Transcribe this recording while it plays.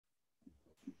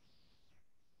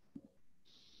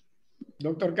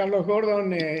Dr. Carlos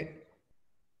Gordon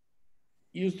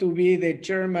used to be the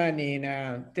chairman in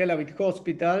Tel Aviv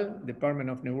Hospital, Department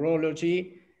of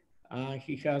Neurology.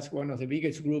 He has one of the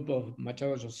biggest group of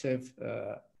Machado-Joseph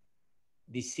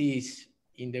disease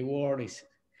in the world.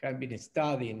 Has been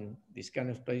studying this kind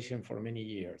of patient for many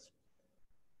years.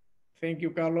 Thank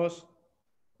you, Carlos.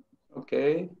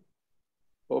 Okay.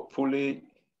 Hopefully,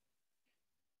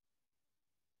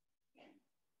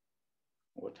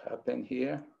 what happened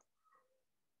here?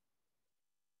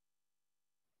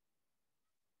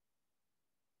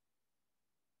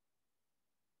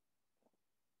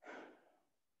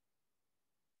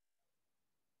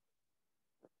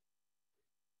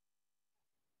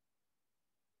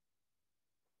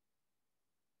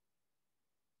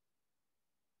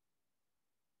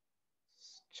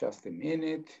 Just a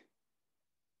minute.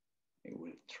 I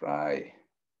will try.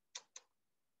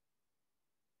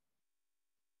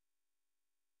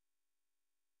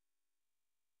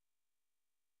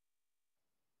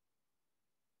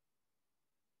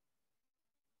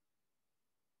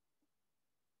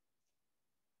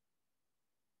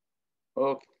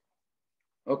 Okay.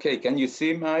 Okay, can you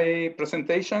see my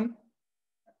presentation?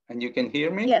 And you can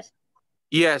hear me? Yes.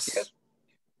 Yes. Yes.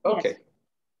 Okay. Yes.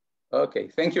 Okay,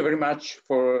 thank you very much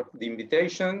for the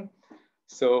invitation.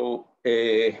 So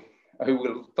I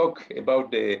will talk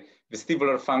about the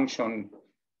vestibular function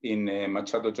in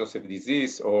Machado-Joseph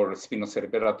disease or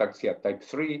spinocerebellar ataxia type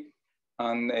 3,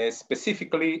 and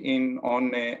specifically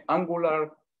on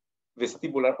angular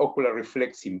vestibulo-ocular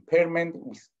reflex impairment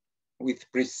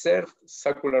with preserved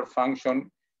saccular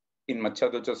function in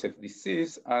Machado-Joseph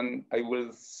disease. And I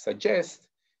will suggest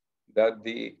that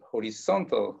the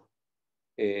horizontal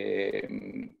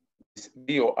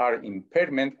VOR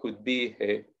impairment could be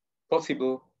a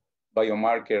possible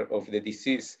biomarker of the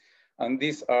disease. And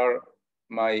these are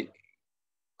my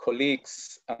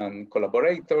colleagues and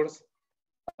collaborators.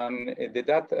 And the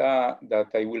data that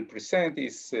I will present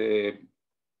is,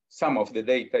 some of the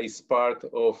data is part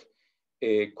of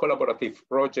a collaborative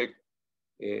project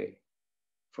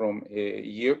from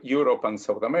Europe and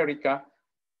South America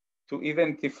to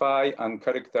identify and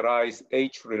characterize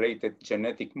age-related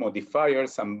genetic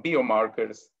modifiers and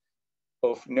biomarkers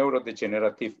of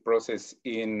neurodegenerative process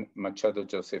in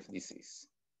Machado-Joseph disease.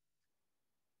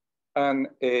 And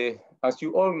as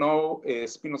you all know,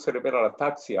 spinocerebellar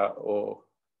ataxia or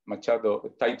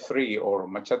Machado type 3 or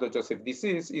Machado-Joseph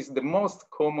disease is the most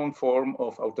common form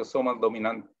of autosomal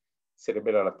dominant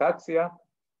cerebellar ataxia.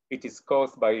 It is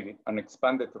caused by an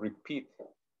expanded repeat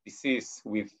disease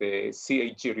with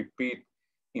CAG repeat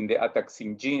in the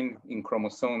ataxin gene in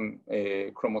chromosome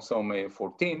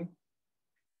 14.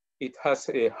 It has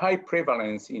a high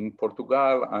prevalence in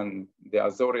Portugal and the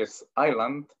Azores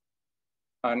Island.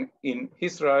 And in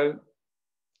Israel,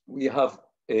 we have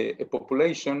a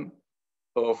population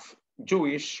of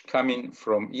Jewish coming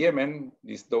from Yemen.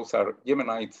 Those are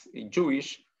Yemenites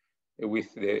Jewish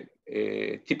with the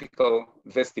typical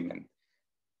vestment.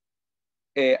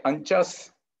 And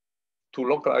just to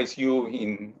localize you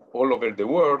in all over the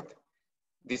world,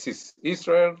 this is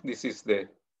Israel, this is the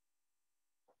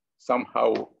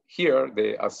somehow here,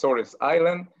 the Azores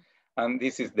Island, and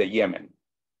this is the Yemen,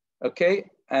 okay?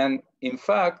 And in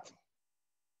fact,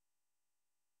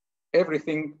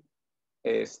 everything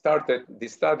started the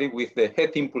study with the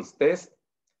head impulse test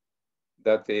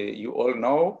that you all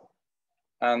know.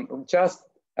 And just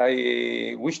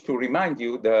I wish to remind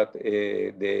you that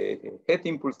the head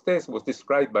impulse test was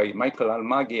described by Michael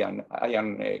Almaghi and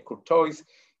Ian Courtois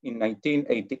in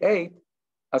 1988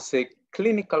 as a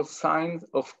clinical sign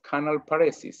of canal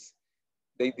paresis.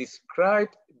 They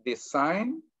described the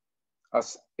sign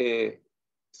as a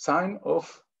sign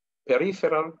of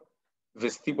peripheral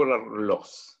vestibular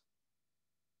loss.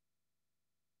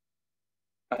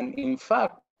 And in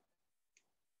fact,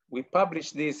 we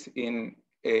published this in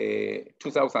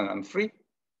 2003.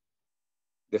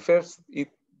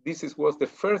 This was the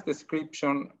first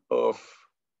description of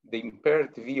the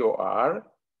impaired VOR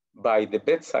by the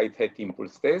bedside head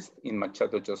impulse test in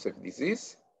Machado-Joseph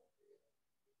disease.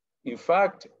 In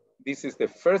fact, this is the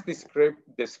first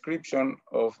description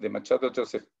of the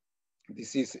Machado-Joseph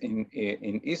disease in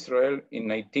Israel in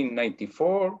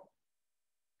 1994.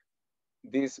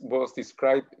 This was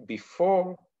described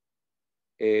before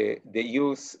the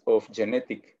use of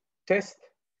genetic test,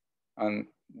 and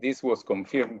this was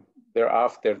confirmed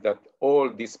thereafter that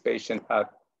all these patients had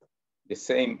the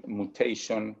same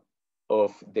mutation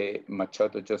of the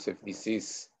Machado-Joseph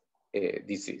disease.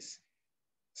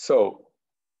 So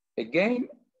again,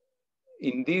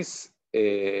 in this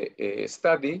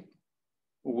study,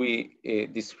 we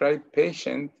describe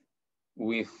patients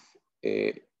with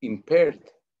impaired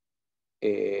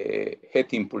head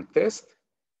impulse test.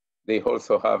 They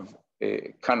also have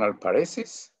canal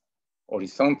paresis,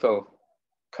 horizontal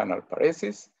canal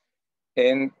paresis,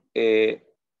 and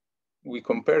we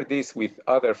compare this with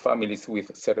other families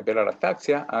with cerebellar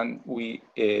ataxia, and we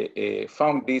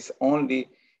found this only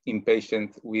in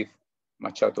patients with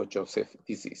Machado-Joseph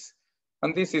disease.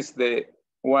 And this is the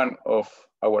one of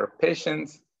our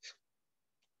patients.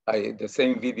 The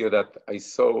same video that I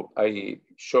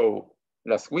showed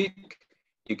last week.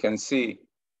 You can see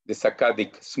the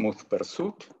saccadic smooth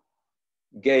pursuit,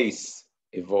 gaze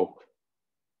evoke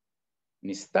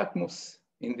nystagmus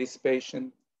in this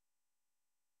patient.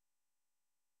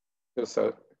 Those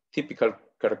are typical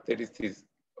characteristics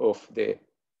of the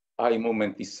eye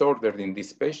movement disorder in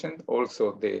this patient.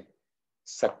 Also, the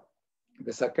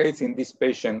saccades in this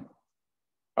patient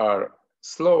are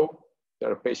slow.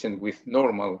 There are patients with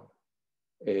normal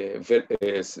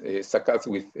saccades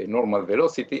with a normal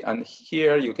velocity. And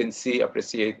here you can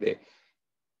appreciate the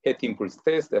head impulse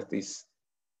test that is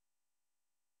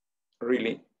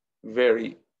really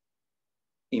very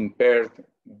impaired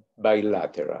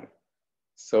bilateral.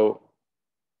 So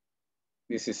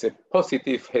this is a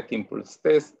positive head impulse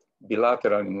test,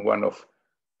 bilateral in one of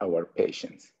our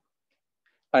patients.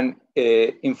 And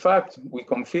in fact, we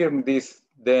confirmed this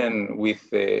then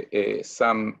with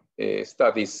some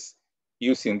studies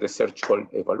using the search call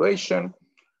evaluation,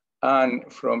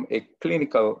 and from a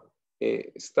clinical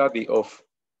study of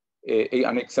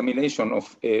an examination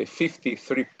of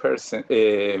 53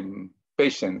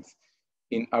 patients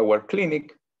in our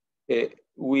clinic,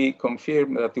 we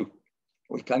confirmed that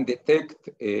we can detect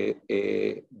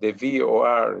the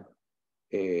VOR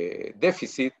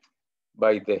deficit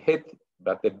by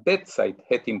the bedside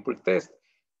head impulse test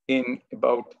in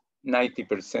about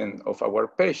 90% of our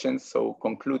patients. So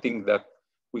concluding that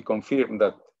we confirm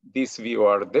that this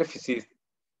VOR deficit,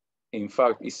 in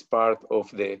fact, is part of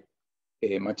the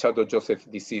Machado-Joseph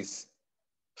disease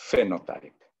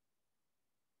phenotype.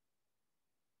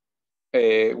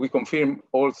 We confirm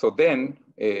also then,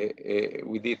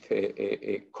 we did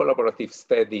a collaborative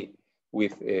study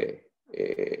with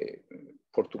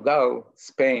Portugal,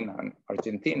 Spain, and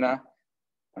Argentina,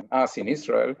 and us in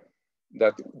Israel,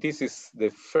 that this is the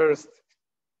first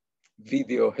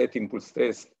video head impulse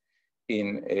test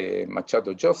in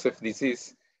Machado-Joseph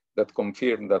disease that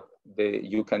confirmed that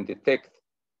you can detect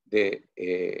the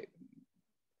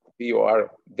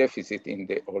VOR deficit in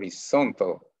the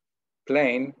horizontal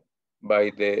plane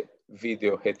by the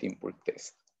video head impulse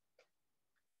test.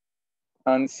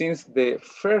 And since the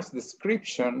first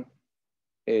description,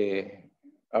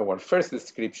 our first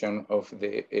description of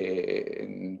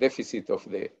the deficit of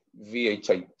the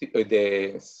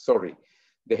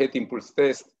the head impulse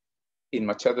test in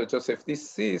Machado-Joseph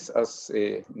disease, as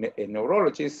a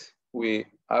neurologist, we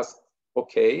asked,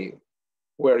 okay,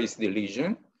 where is the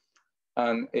lesion?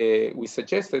 And we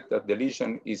suggested that the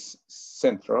lesion is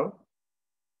central,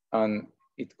 and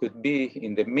it could be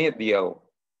in the medial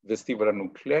vestibular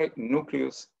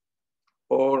nucleus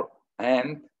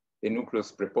and the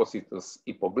nucleus prepositus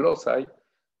hypoglossi.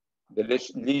 The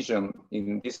lesion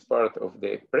in this part of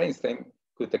the brainstem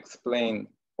could explain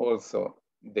also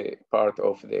the part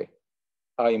of the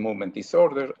eye movement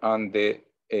disorder and the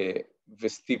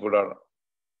vestibular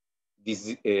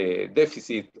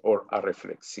deficit or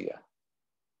areflexia.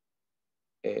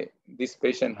 This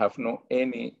patient have no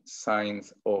any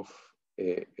signs of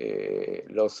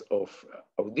loss of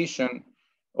audition,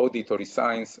 auditory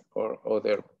signs, or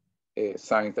other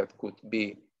signs that could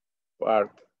be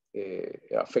part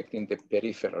affecting the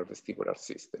peripheral vestibular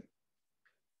system.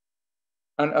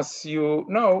 And as you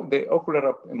know, the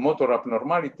ocular motor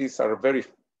abnormalities are very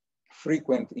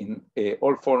frequent in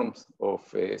all forms of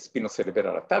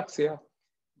spinocerebellar ataxia,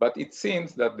 but it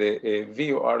seems that the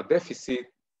VOR deficit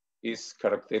is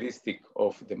characteristic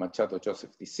of the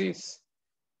Machado-Joseph disease.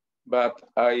 But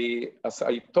as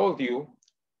I told you,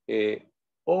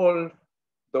 all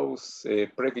those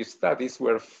previous studies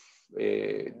were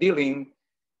dealing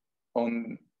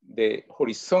on the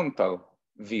horizontal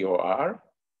VOR,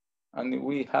 and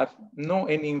we have no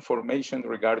any information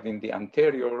regarding the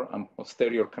anterior and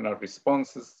posterior canal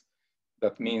responses.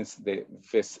 That means the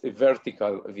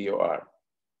vertical VOR.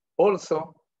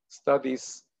 Also,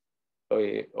 studies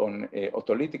on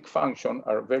otolytic function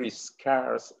are very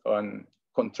scarce and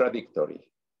contradictory.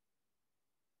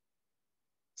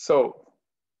 So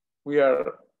we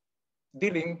are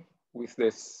dealing with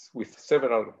this with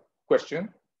several questions.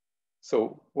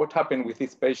 So what happened with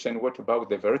this patient? What about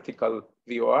the vertical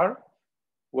VOR?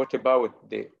 What about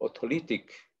the otolytic?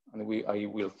 And I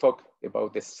will talk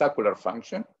about the saccular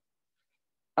function.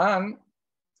 And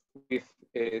with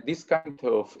this kind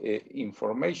of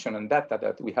information and data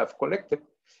that we have collected,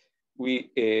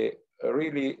 we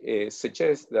really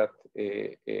suggest that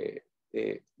the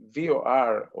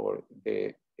VOR, or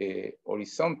the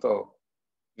horizontal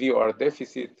VOR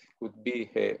deficit, could be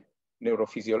a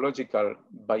neurophysiological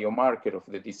biomarker of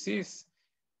the disease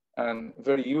and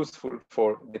very useful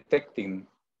for detecting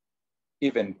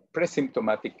even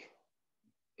pre-symptomatic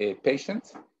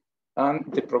patients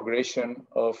and the progression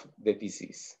of the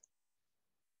disease.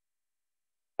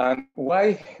 And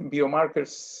why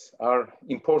biomarkers are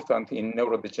important in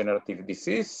neurodegenerative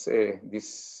disease? The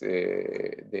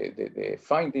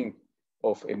finding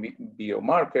of a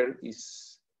biomarker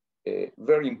is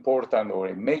very important, or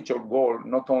a major goal,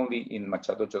 not only in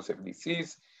Machado-Joseph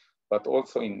disease, but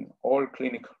also in all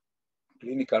clinical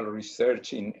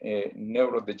research in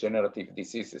neurodegenerative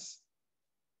diseases.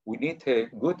 We need a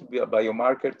good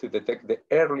biomarker to detect the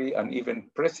early and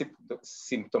even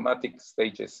pre-symptomatic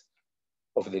stages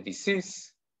of the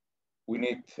disease. We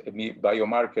need a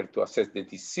biomarker to assess the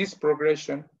disease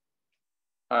progression.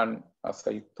 And as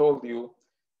I told you,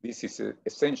 this is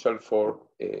essential for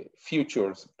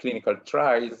future clinical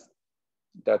trials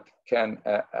that can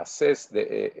assess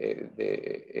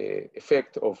the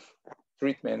effect of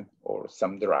treatment or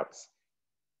some drugs.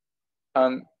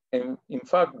 And in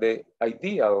fact, the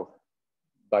ideal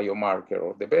biomarker,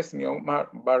 or the best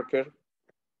biomarker,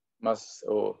 must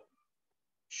or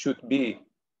should be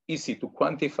easy to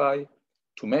quantify,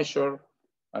 to measure,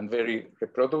 and very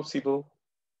reproducible.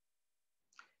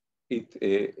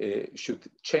 It should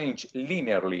change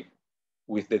linearly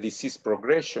with the disease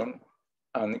progression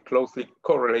and closely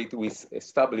correlate with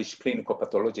established clinical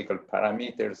pathological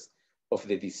parameters of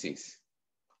the disease.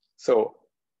 So,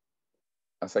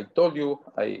 as I told you,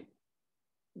 I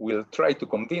will try to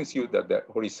convince you that the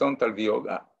horizontal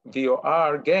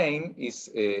VOR gain is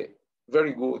a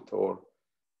very good or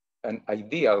an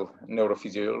ideal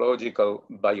neurophysiological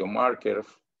biomarker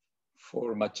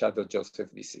for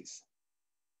Machado-Joseph disease.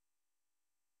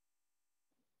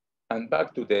 And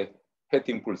back to the head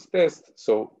impulse test.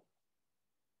 So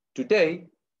today,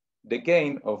 the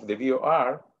gain of the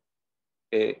VOR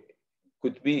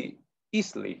could be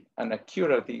easily and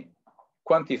accurately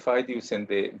quantified using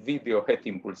the video head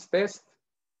impulse test,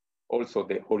 also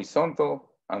the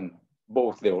horizontal, and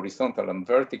both the horizontal and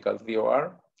vertical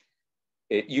VOR,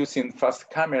 using fast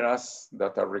cameras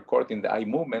that are recording the eye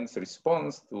movements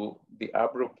response to the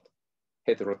abrupt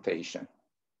head rotation.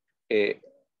 The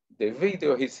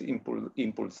video head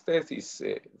impulse test is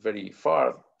very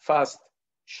fast,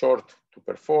 short to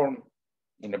perform.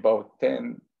 In about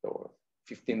 10 or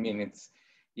 15 minutes,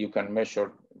 you can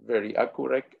measure very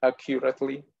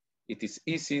accurately. It is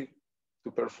easy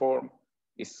to perform.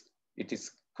 It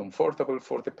is comfortable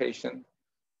for the patient.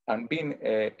 And being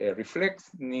a reflex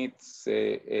needs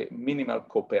a minimal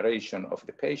cooperation of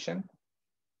the patient.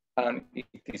 And it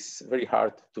is very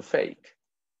hard to fake.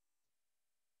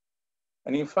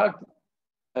 And in fact,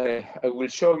 I will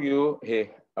show you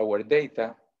our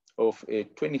data of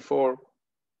 24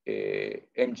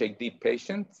 MJD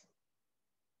patients,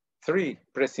 3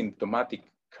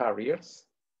 pre-symptomatic carriers.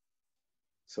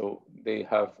 So they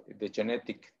have the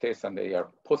genetic test and they are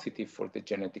positive for the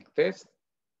genetic test.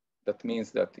 That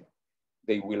means that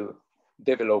they will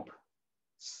develop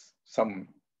some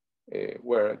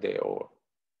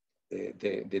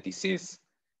the disease,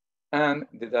 and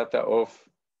the data of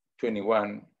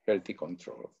 21 healthy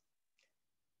controls.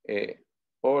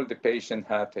 All the patients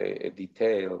had a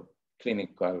detailed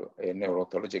clinical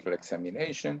neurological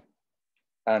examination,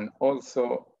 and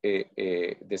also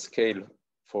the scale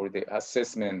for the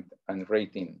assessment and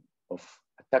rating of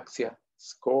ataxia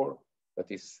score,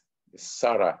 that is the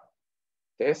SARA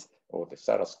test or the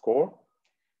SARA score.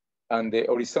 And the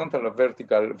horizontal and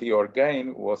vertical VOR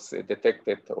gain was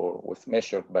detected or was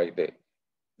measured by the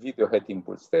video head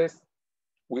impulse test.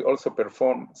 We also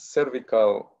performed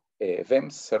cervical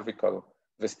VEMS, cervical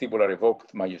vestibular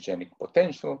evoked myogenic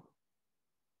potential.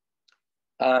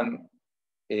 And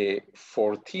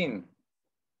 14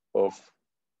 of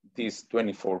these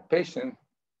 24 patients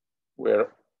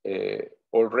were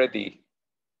already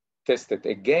tested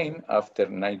again after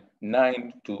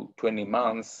 9 to 20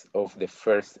 months of the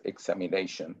first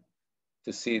examination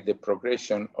to see the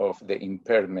progression of the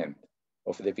impairment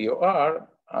of the VOR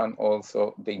and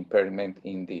also the impairment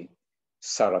in the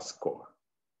SARA score.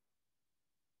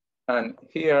 And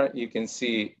here you can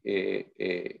see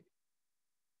the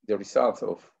results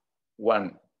of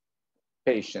one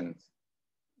patient.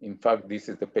 In fact, this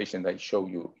is the patient I show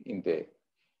you in the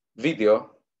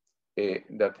video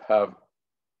that have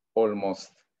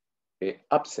almost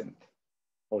absent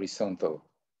horizontal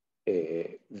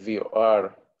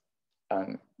VOR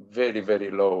and very,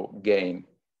 very low gain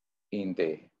in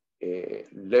the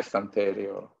left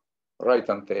anterior, right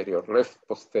anterior, left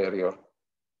posterior,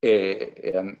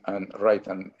 and right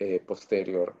and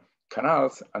posterior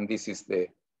canals. And this is the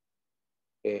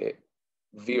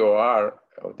VOR,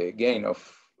 or the gain of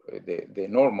the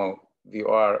normal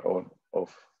VOR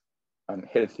of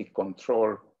unhealthy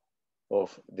control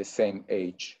of the same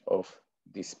age of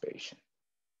this patient.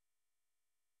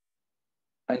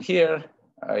 And here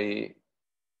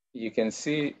you can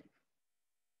see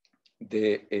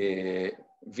the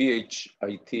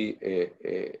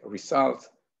VHIT results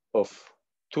of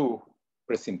 2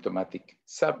 presymptomatic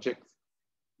subjects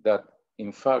that,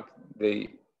 in fact, they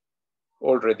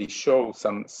already show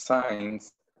some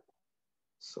signs,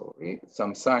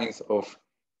 of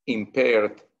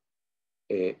impaired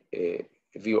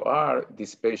VOR.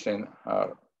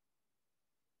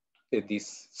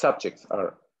 These subjects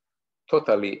are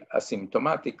totally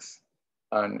asymptomatic,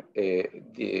 and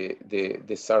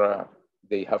the SARA,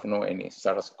 they have no any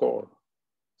SARA score.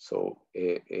 So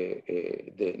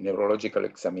the neurological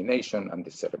examination and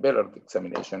the cerebellar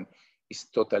examination is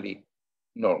totally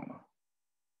normal.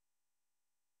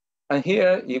 And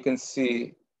here you can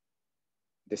see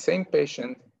the same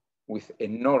patient with a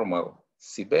normal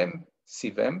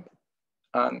CVEMP,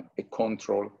 and a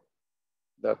control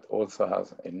that also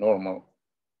has a normal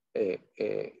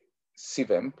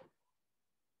CVEMP.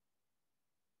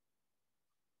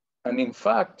 And in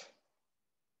fact,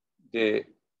 the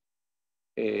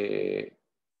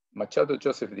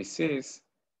Machado-Joseph disease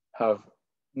have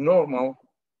normal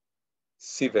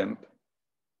CVEMP.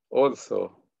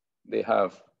 Also, they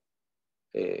have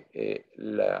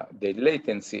the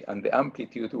latency and the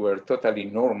amplitude were totally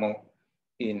normal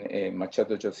in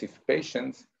Machado-Joseph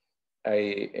patients.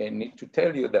 I need to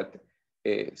tell you that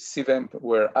CVEMP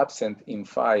were absent in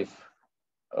 5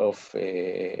 of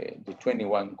the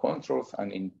 21 controls,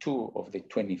 and in 2 of the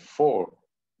 24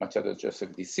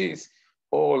 Machado-Joseph disease.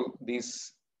 All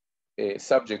these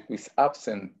subjects with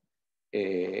absent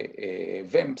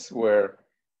VEMPs were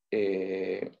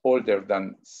older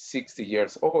than 60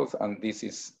 years old, and this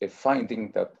is a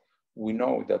finding that we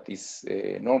know that is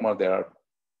normal. There are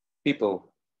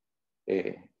people,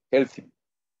 healthy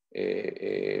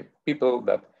people,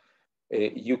 that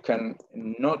you can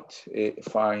not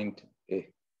find a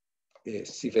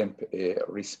CVEMP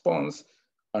response,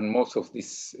 and most of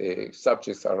these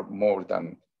subjects are more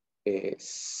than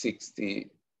 60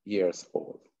 years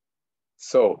old.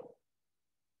 So,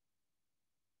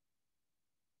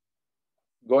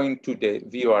 going to the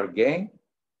VOR gain,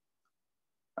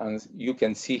 and you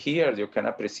can see here, you can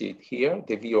appreciate here,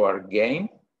 the VOR gain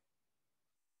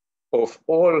of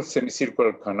all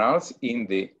semicircular canals in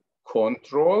the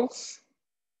controls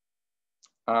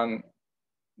and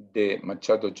the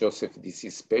Machado-Joseph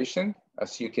disease patient.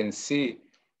 As you can see,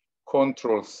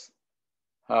 controls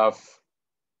have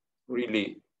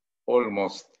really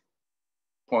almost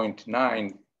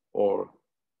 0.9 or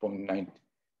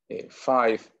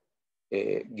 0.95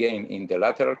 gain in the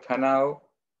lateral canal,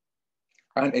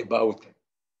 and about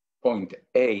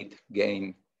 0.8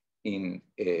 gain in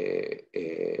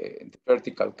the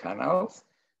vertical canals.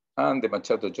 And the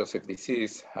Machado-Joseph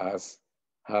disease has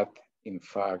had, in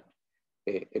fact,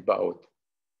 about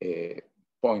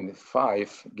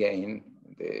 0.5 gain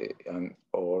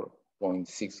or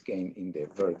 0.6 gain in the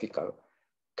vertical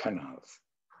canals.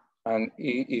 And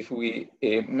if we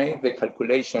make the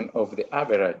calculation of the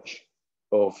average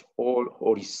of all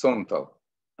horizontal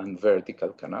and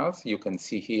vertical canals, you can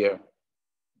see here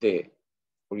the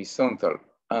horizontal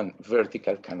and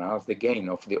vertical canals, the gain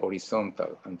of the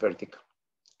horizontal and vertical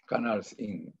canals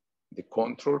in the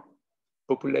control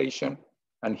population,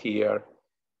 and here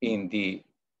in the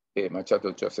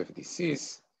Machado-Joseph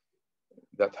disease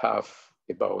that have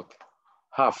about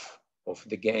half of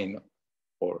the gain,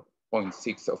 or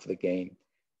 0.6 of the gain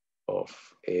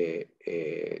of the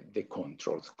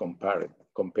controls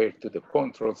compared to the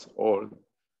controls. All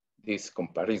these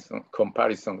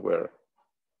comparison were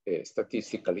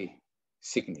statistically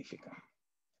significant.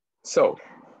 So,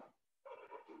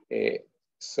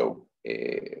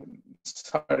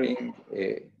 summarizing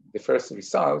the first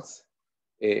results,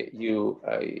 I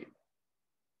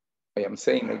am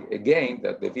saying again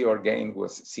that the VOR gain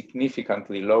was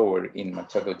significantly lower in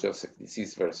Machado-Joseph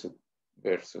disease versus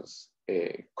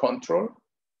control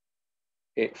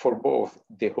for both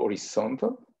the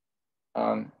horizontal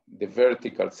and the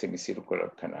vertical semicircular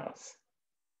canals.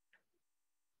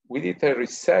 We did a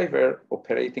receiver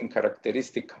operating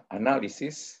characteristic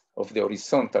analysis of the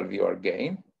horizontal VOR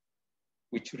gain,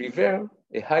 which revealed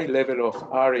a high level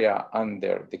of area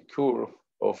under the curve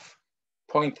of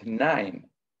 0.9,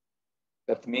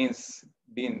 that means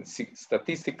being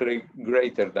statistically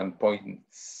greater than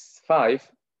 0.5,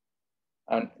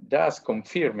 and thus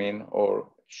confirming or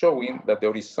showing that the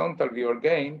horizontal VOR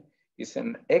gain is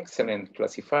an excellent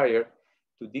classifier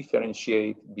to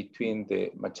differentiate between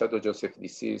the Machado-Joseph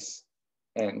disease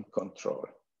and control.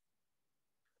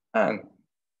 And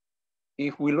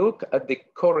if we look at the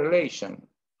correlation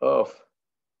of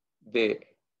the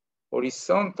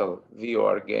horizontal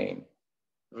VOR gain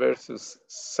versus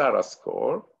SARA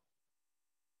score,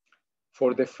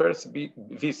 for the first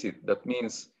visit, that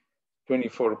means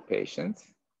 24 patients.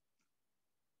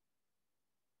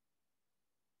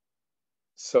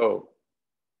 So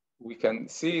we can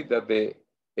see that the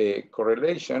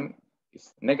correlation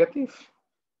is negative.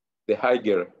 The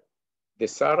higher the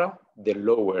SARA, the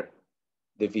lower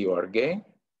the VOR gain.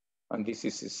 And this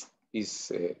is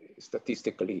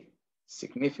statistically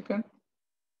significant.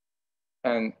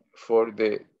 And for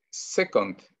the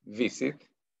second visit,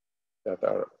 that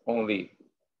are only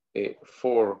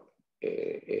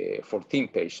 14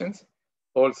 patients,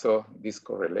 also this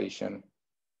correlation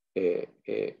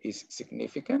is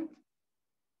significant.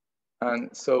 And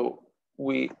so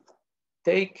we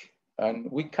take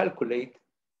and we calculate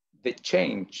the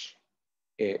change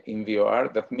in VOR.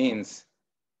 That means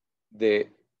the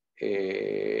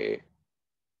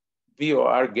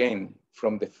VOR gain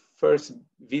from the first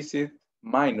visit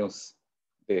minus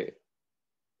the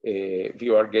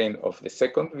VOR gain of the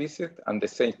second visit, and the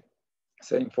same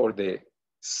for the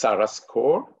SARA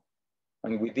score.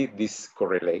 And we did this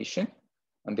correlation,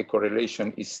 and the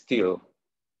correlation is still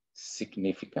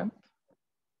significant,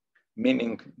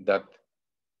 meaning that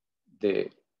the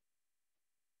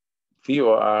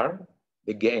VOR,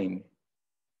 the gain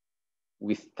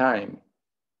with time,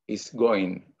 is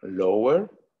going lower,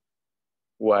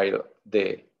 while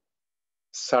the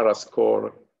SARA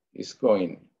score is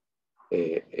going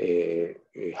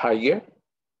higher.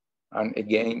 And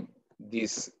again,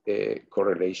 this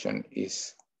correlation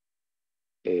is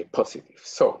positive.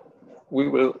 So we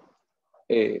will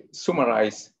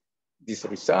summarize these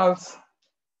results.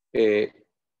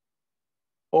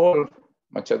 All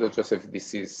Machado-Joseph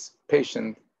disease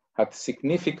patients had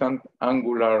significant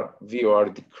angular VOR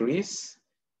decrease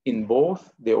in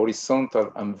both the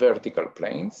horizontal and vertical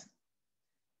planes.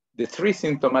 The three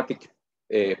symptomatic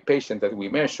patients that we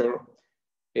measure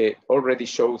already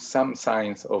show some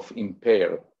signs of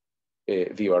impaired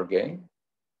VOR gain,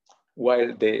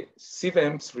 while the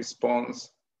CVEM's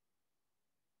response,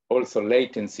 also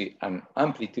latency and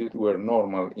amplitude, were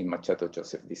normal in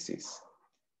Machado-Joseph disease.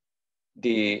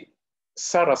 The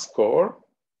SARA score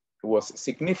was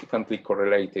significantly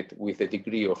correlated with the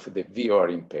degree of the VOR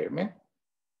impairment.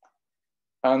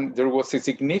 And there was a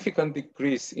significant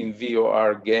decrease in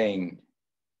VOR gain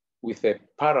with a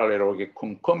parallel or a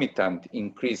concomitant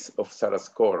increase of SARA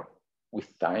score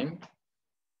with time.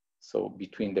 So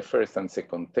between the first and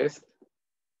second test,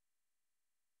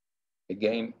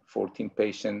 again, 14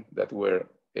 patients that were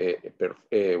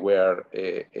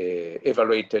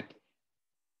evaluated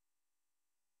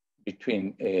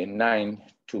between 9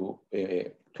 to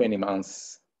 20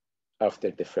 months after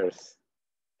the first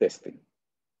testing.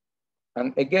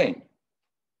 And again,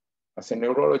 as a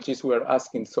neurologist, we are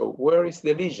asking, so where is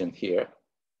the lesion here?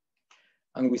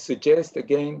 And we suggest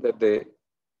again that the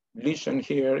lesion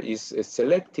here is a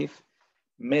selective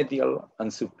medial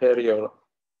and superior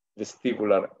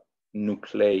vestibular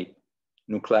nuclei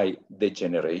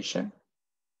degeneration,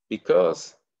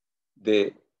 because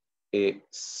the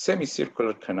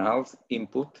semicircular canal's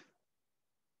input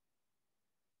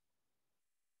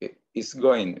is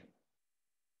going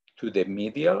to the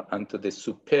medial and to the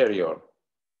superior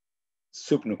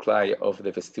subnuclei of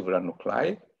the vestibular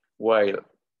nuclei, while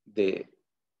the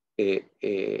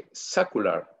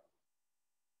saccular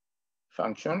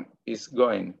function is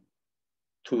going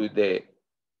to the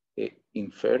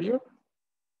inferior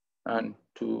and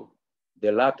to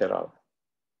the lateral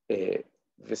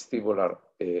vestibular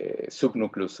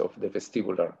subnucleus of the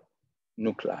vestibular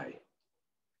nuclei.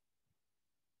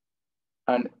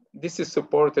 And this is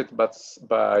supported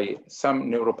by some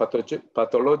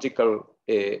neuropathological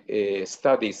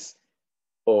studies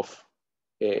of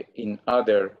in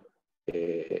other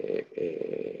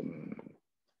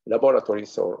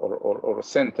laboratories or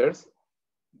centers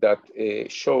that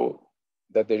show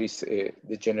that there is a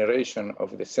degeneration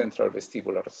of the central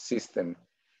vestibular system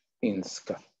in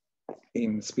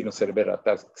spinocerebellar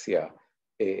ataxia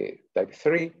type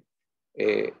 3.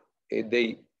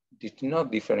 They did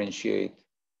not differentiate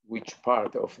which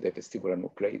part of the vestibular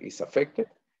nuclei is affected,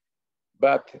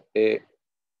 but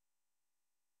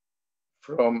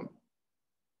from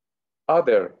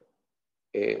other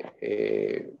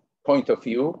point of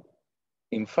view,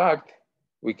 in fact,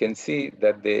 we can see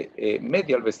that the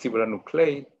medial vestibular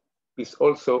nuclei is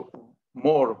also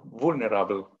more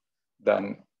vulnerable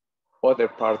than other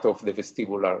part of the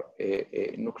vestibular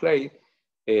nuclei,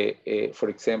 for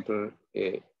example,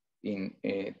 in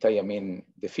thiamine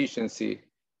deficiency,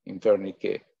 in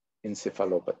Wernicke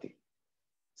encephalopathy.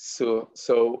 So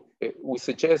we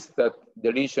suggest that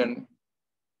the lesion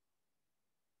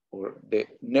or the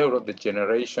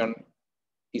neurodegeneration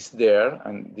is there,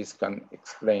 and this can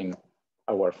explain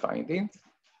our findings.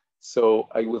 So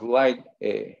I would like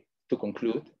to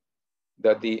conclude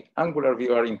that the angular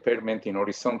VOR impairment in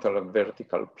horizontal and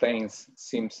vertical planes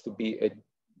seems to be a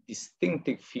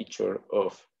distinctive feature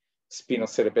of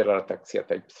spinocerebellar ataxia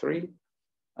type 3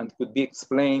 and could be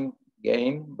explained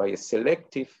again by a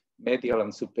selective medial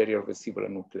and superior vestibular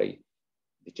nuclei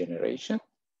degeneration.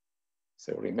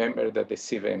 So remember that the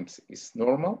CVEMS is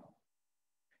normal.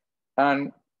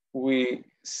 And we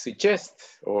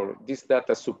suggest, or this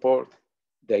data support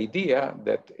the idea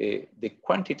that the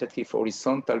quantitative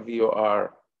horizontal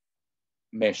VOR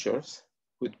measures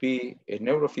could be a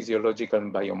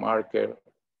neurophysiological biomarker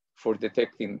for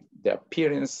detecting the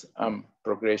appearance and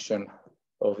progression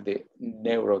of the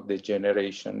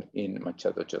neurodegeneration in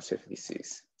Machado-Joseph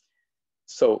disease.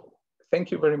 So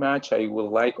thank you very much. I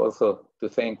would like also to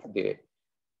thank the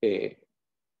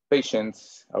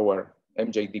patients, our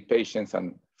MJD patients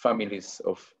and families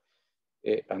of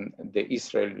and the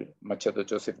Israel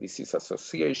Machado-Joseph Disease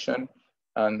Association.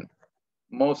 And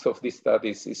most of these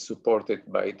studies is supported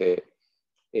by the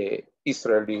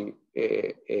Israeli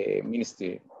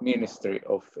Ministry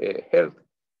of Health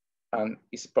and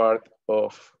is part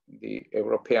of the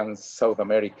European South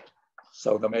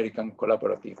American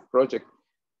Collaborative Project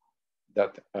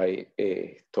that I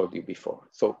told you before.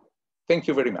 So thank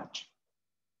you very much.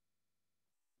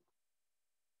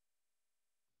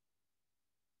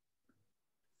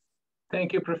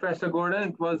 Thank you, Professor Gordon.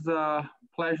 It was a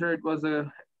pleasure. It was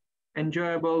a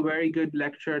enjoyable, very good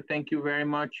lecture. Thank you very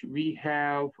much. We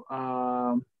have,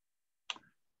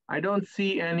 I don't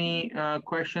see any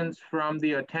questions from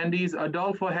the attendees.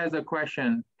 Adolfo has a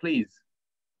question, please.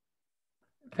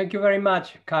 Thank you very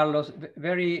much, Carlos.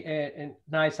 Very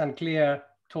nice and clear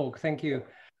talk. Thank you.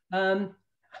 I'm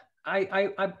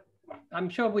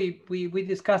sure we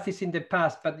discussed this in the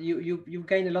past, but you've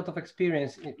gained a lot of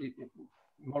experience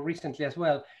more recently as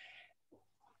well.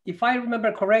 If I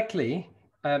remember correctly,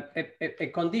 a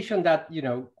condition that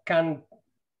can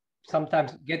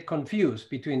sometimes get confused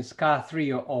between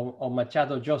SCA3 or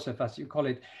Machado-Joseph, as you call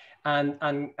it, and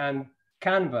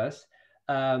canvas.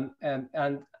 But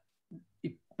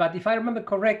if I remember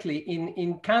correctly,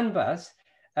 in canvas,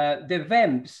 the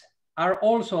VEMPs are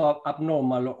also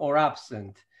abnormal or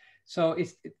absent. So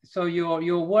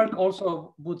your work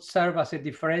also would serve as a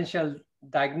differential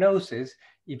diagnosis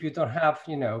if you don't have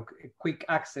quick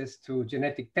access to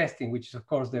genetic testing, which is of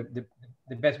course the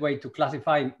best way to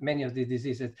classify many of these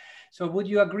diseases. So would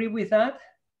you agree with that?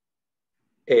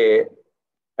 I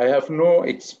have no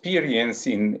experience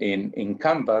in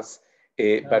canvas,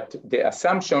 but the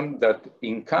assumption that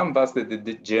in canvas the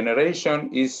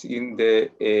degeneration is in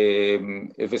the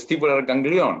vestibular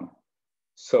ganglion,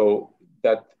 so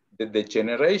that the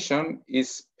degeneration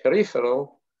is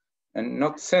peripheral and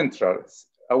not central.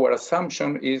 Our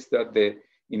assumption is that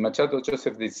in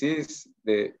Machado-Joseph disease,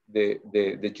 the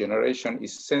degeneration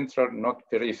is central, not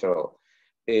peripheral.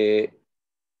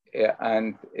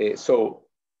 So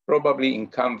probably in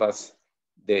canvas,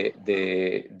 the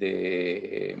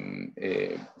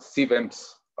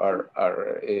CVEMs are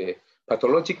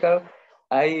pathological.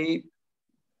 I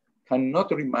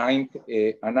cannot remind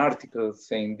an article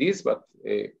saying this, but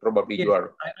probably yes, you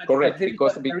are correct,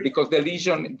 because the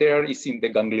lesion there is in the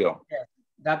ganglion. Yes,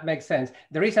 that makes sense.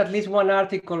 There is at least one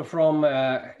article from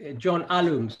John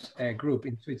Allum's group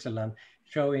in Switzerland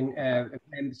showing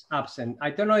VEMPs absent.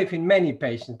 I don't know if in many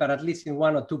patients, but at least in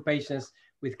 1 or 2 patients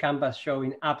with canvas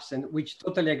showing absent, which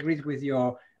totally agrees with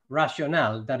your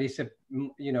rationale that is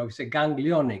it's a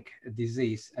ganglionic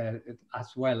disease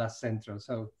as well as central.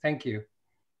 So thank you.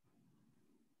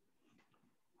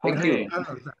 Thank you.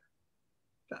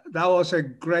 That was a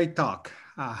great talk.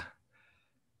 I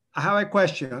have a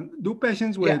question. Do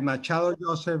patients with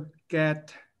Machado-Joseph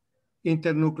get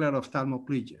internuclear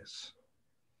ophthalmoplegias?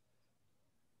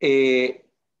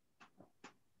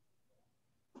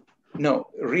 No,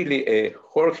 really,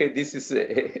 Jorge, this is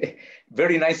a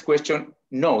very nice question.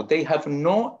 No, they have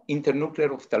no internuclear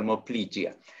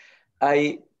ophthalmoplegia.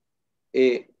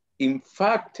 In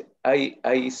fact,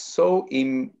 I saw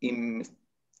in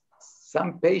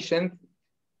some patients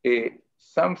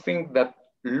something that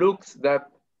looks that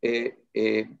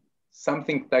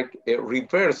something like a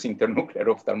reverse internuclear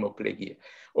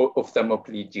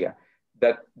ophthalmoplegia.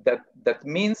 That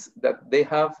means that they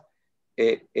have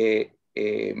a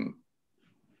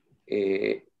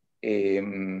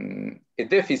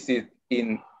deficit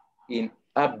in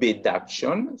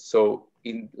abduction, so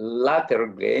in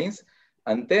lateral gains,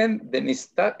 and then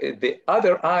the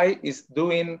other eye is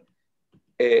doing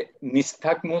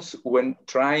nystagmus when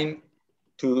trying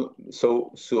to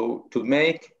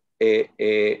make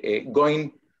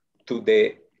going to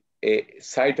the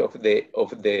side of the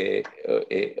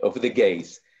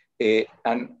gaze.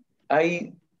 And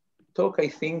I talk, I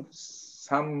think,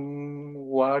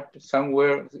 somewhere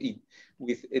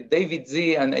with David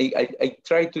Z, and I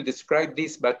tried to describe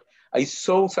this, but I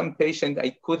saw some patient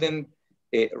I couldn't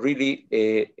really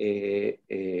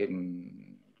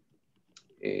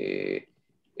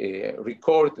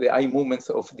record the eye movements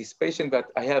of this patient,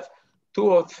 but I have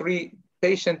 2 or 3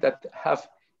 patients that have,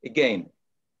 again,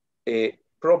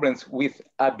 problems with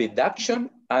abduction,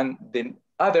 and the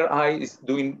other eye is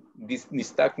doing this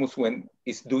nystagmus when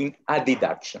it's doing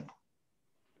adduction.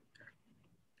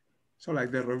 So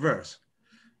like the reverse.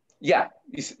 Yeah,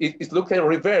 it looks like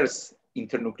reverse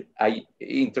internuclear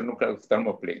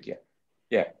ophthalmoplegia.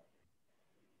 Yeah.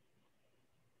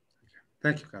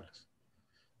 Thank you, Carlos.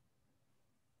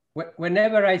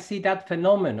 Whenever I see that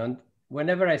phenomenon,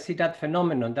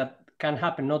 that can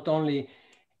happen not only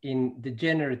in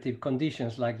degenerative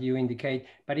conditions like you indicate,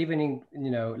 but even in,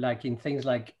 like in things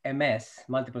like MS,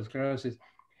 multiple sclerosis,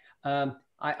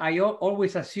 I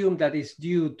always assume that it's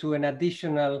due to an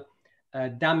additional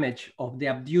damage of the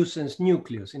abducens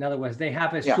nucleus. In other words, they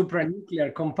have a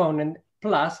supranuclear component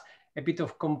plus a bit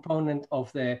of component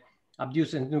of the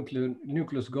abducens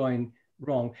nucleus going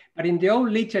wrong. But in the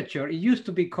old literature, it used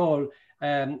to be called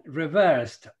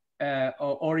reversed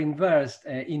or inversed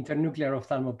internuclear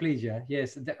ophthalmoplegia.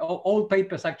 Yes, all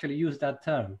papers actually use that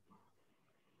term.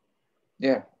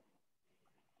 Yeah.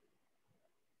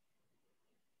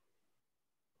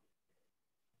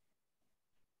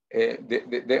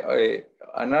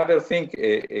 Another thing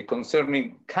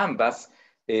concerning canvas,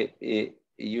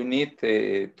 you need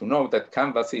to know that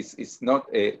canvas is not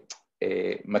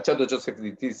Machado-Joseph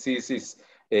disease is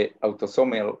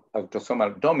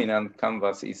autosomal dominant.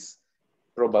 Canvas is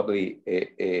probably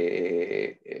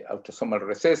autosomal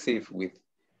recessive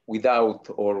without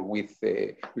or with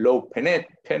low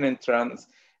penetrance.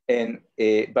 And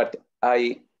but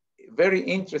very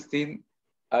interesting.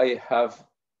 I have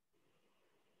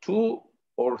 2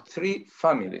 or 3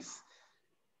 families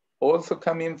also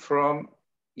coming from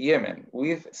Yemen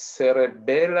with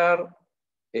cerebellar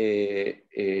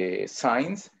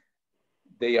signs.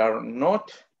 They are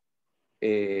not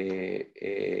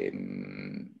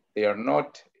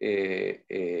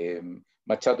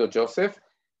Machado-Joseph,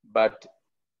 but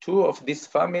 2 of these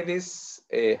families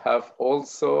have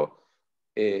also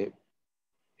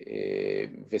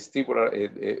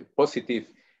vestibular positive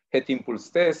head impulse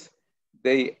test.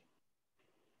 They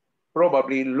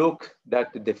probably look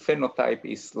that the phenotype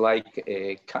is like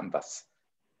a canvas.